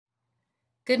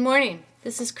Good morning.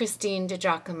 This is Christine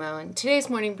DiGiacomo, and today's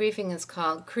morning briefing is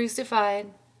called Crucified,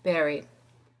 Buried.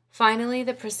 Finally,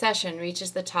 the procession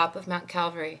reaches the top of Mount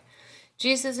Calvary.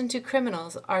 Jesus and two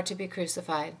criminals are to be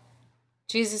crucified.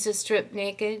 Jesus is stripped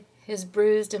naked, his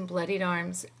bruised and bloodied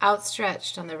arms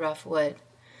outstretched on the rough wood.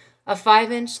 A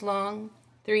 5-inch long,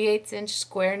 3/8-inch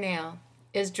square nail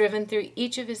is driven through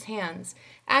each of his hands,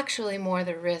 actually more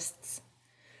the wrists.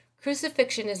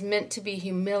 Crucifixion is meant to be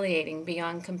humiliating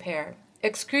beyond compare,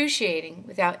 excruciating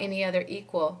without any other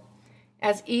equal,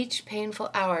 as each painful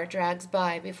hour drags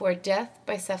by before death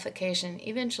by suffocation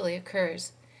eventually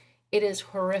occurs. It is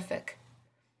horrific.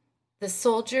 The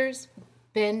soldiers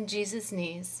bend Jesus'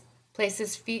 knees, place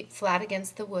his feet flat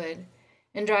against the wood,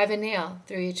 and drive a nail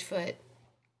through each foot.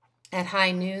 At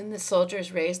high noon, the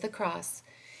soldiers raise the cross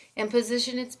and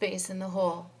position its base in the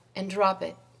hole and drop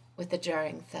it with a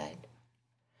jarring thud.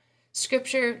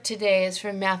 Scripture today is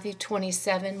from Matthew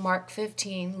 27, Mark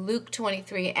 15, Luke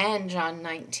 23, and John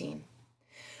 19.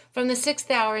 From the 6th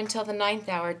hour until the 9th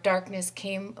hour, darkness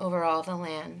came over all the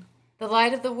land. The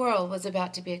light of the world was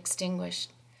about to be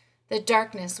extinguished. The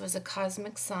darkness was a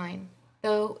cosmic sign.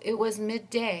 Though it was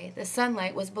midday, the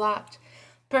sunlight was blocked,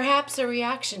 perhaps a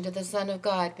reaction to the Son of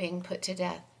God being put to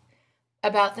death.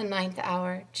 About the 9th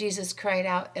hour, Jesus cried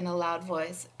out in a loud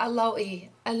voice, Eloi,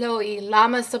 Eloi,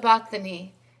 lama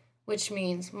sabachthani, which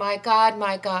means, my God,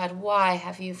 why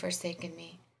have you forsaken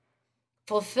me?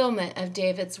 Fulfillment of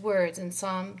David's words in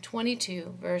Psalm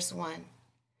 22, verse 1.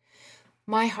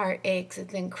 My heart aches at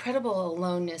the incredible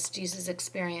aloneness Jesus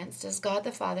experienced as God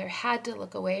the Father had to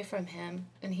look away from him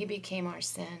and he became our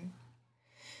sin.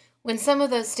 When some of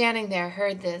those standing there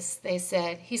heard this, they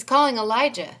said, He's calling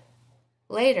Elijah.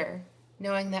 Later,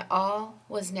 knowing that all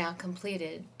was now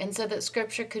completed, and so that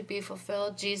Scripture could be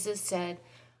fulfilled, Jesus said,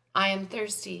 I am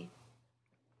thirsty.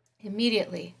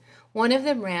 Immediately, one of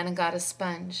them ran and got a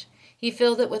sponge. He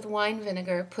filled it with wine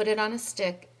vinegar, put it on a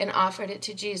stick, and offered it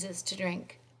to Jesus to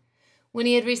drink. When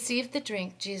he had received the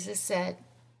drink, Jesus said,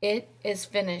 It is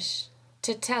finished.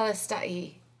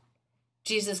 Tetelestai.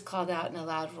 Jesus called out in a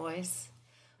loud voice,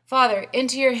 Father,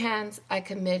 into your hands I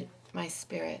commit my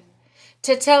spirit.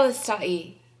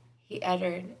 Tetelestai, he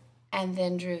uttered, and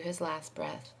then drew his last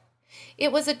breath.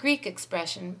 It was a Greek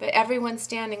expression, but everyone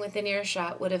standing within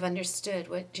earshot would have understood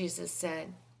what Jesus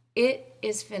said. It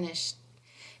is finished.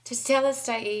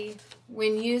 Tetelestai,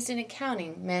 when used in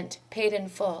accounting, meant paid in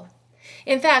full.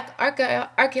 In fact,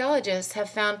 archaeologists have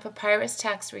found papyrus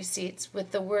tax receipts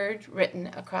with the word written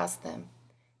across them.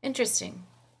 Interesting.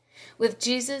 With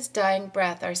Jesus' dying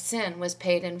breath, our sin was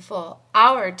paid in full.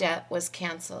 Our debt was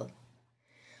canceled.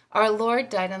 Our Lord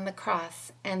died on the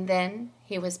cross, and then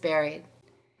he was buried.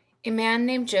 A man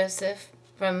named Joseph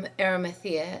from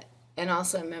Arimathea, and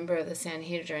also a member of the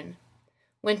Sanhedrin,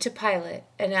 went to Pilate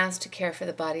and asked to care for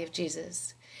the body of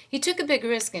Jesus. He took a big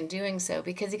risk in doing so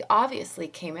because he obviously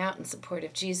came out in support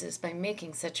of Jesus by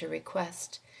making such a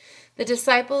request. The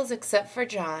disciples, except for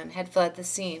John, had fled the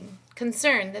scene,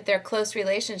 concerned that their close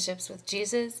relationships with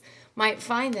Jesus might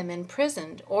find them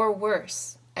imprisoned or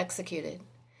worse, executed.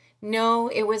 No,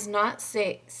 it was not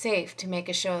safe to make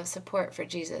a show of support for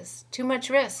Jesus. Too much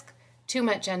risk, too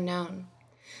much unknown.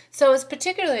 So it was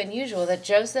particularly unusual that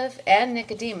Joseph and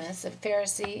Nicodemus, a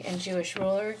Pharisee and Jewish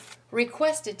ruler,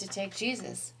 requested to take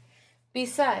Jesus.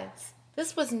 Besides,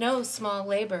 this was no small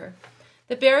labor.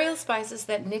 The burial spices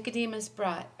that Nicodemus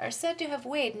brought are said to have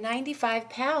weighed 95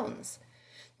 pounds.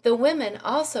 The women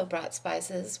also brought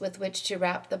spices with which to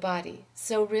wrap the body.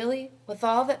 So really, with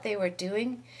all that they were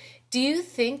doing, do you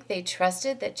think they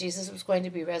trusted that Jesus was going to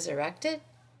be resurrected?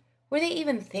 Were they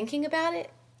even thinking about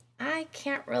it? I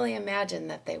can't really imagine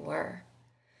that they were.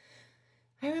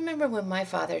 I remember when my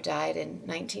father died in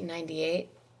 1998.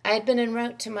 I had been en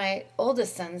route to my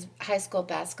oldest son's high school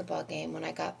basketball game when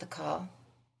I got the call.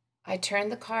 I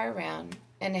turned the car around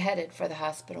and headed for the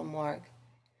hospital morgue.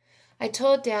 I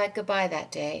told Dad goodbye that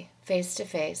day, face to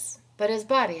face, but his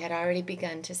body had already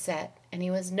begun to set, and he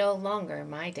was no longer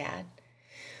my dad.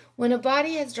 When a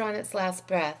body has drawn its last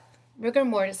breath, rigor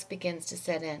mortis begins to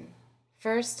set in,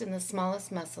 first in the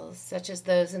smallest muscles, such as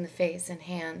those in the face and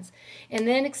hands, and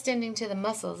then extending to the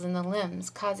muscles in the limbs,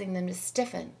 causing them to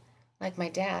stiffen, like my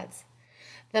dad's.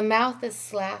 The mouth is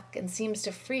slack and seems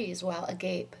to freeze while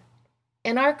agape.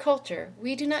 In our culture,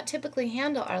 we do not typically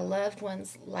handle our loved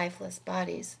ones' lifeless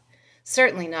bodies,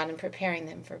 certainly not in preparing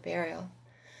them for burial.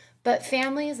 But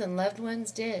families and loved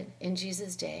ones did in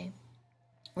Jesus' day.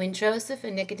 When Joseph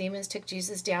and Nicodemus took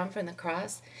Jesus down from the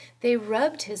cross, they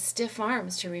rubbed his stiff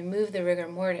arms to remove the rigor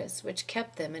mortis, which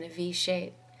kept them in a V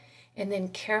shape, and then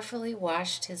carefully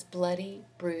washed his bloody,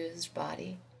 bruised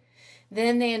body.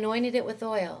 Then they anointed it with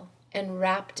oil, and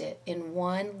wrapped it in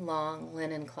one long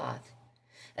linen cloth.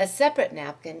 A separate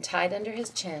napkin tied under his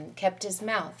chin kept his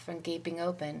mouth from gaping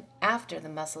open after the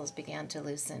muscles began to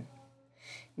loosen.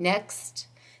 Next,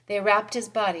 they wrapped his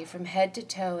body from head to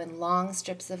toe in long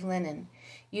strips of linen,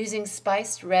 using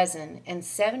spiced resin and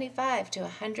 75 to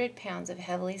 100 pounds of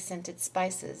heavily scented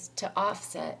spices to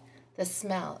offset the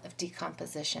smell of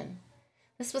decomposition.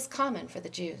 This was common for the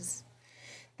Jews.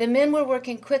 The men were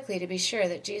working quickly to be sure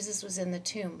that Jesus was in the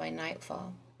tomb by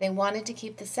nightfall. They wanted to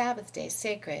keep the Sabbath day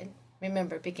sacred,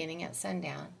 remember, beginning at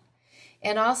sundown,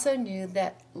 and also knew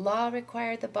that law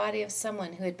required the body of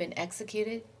someone who had been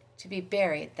executed to be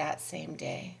buried that same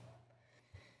day.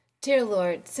 Dear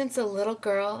Lord, since a little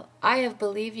girl, I have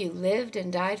believed you lived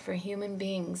and died for human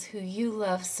beings who you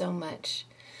love so much.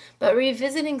 But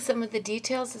revisiting some of the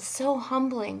details is so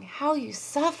humbling, how you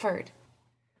suffered.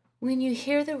 When you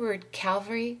hear the word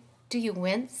Calvary, do you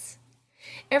wince?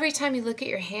 Every time you look at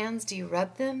your hands, do you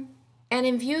rub them? And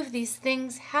in view of these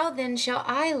things, how then shall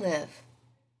I live?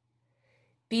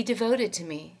 Be devoted to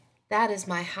me. That is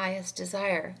my highest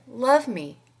desire. Love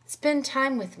me. Spend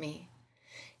time with me.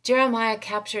 Jeremiah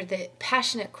captured the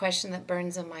passionate question that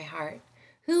burns in my heart.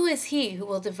 Who is he who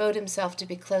will devote himself to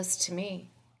be close to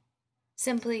me?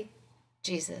 Simply,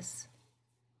 Jesus.